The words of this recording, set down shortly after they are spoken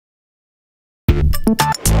This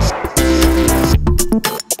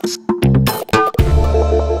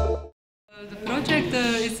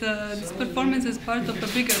performance is part of a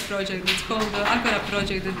bigger project. It's called the Agora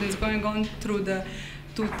project that is going on through the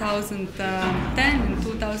 2010 and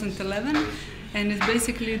 2011, and it's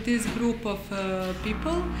basically this group of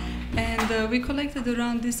people, and we collected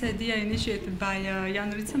around this idea initiated by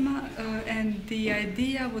Ritsema, and the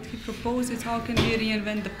idea what he proposed is how can we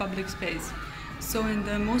reinvent the public space. So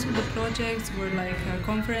most of the projects were like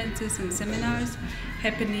conferences and seminars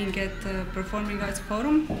happening at Performing Arts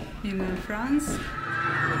Forum in France.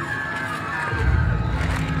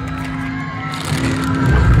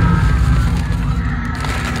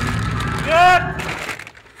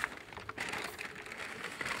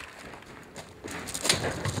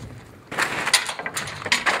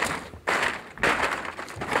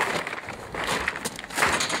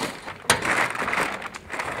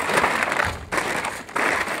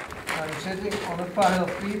 Sitting on a pile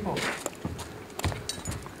of people.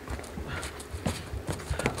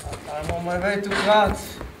 I'm on my way to Krõõt.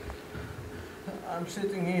 I'm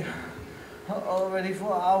sitting here already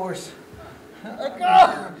for hours.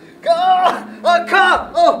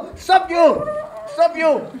 Oh, stop you! Stop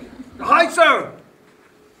you! Hi, sir!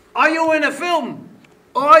 Are you in a film?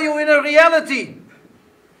 Or are you in a reality?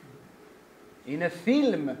 In a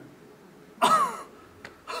film?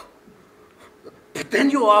 Then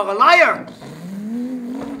you are a liar!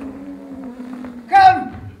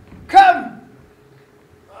 Come! Come!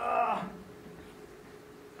 I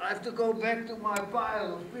have to go back to my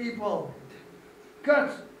pile of people.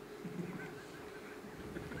 Cut!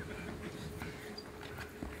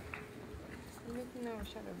 No,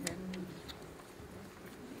 shut up, Berno.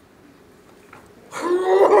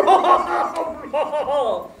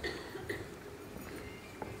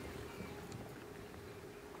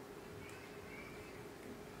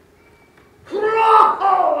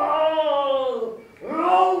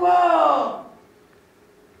 Roma!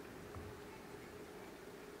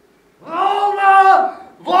 Roma!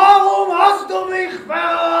 Warum hast du mich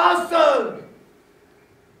verlassen?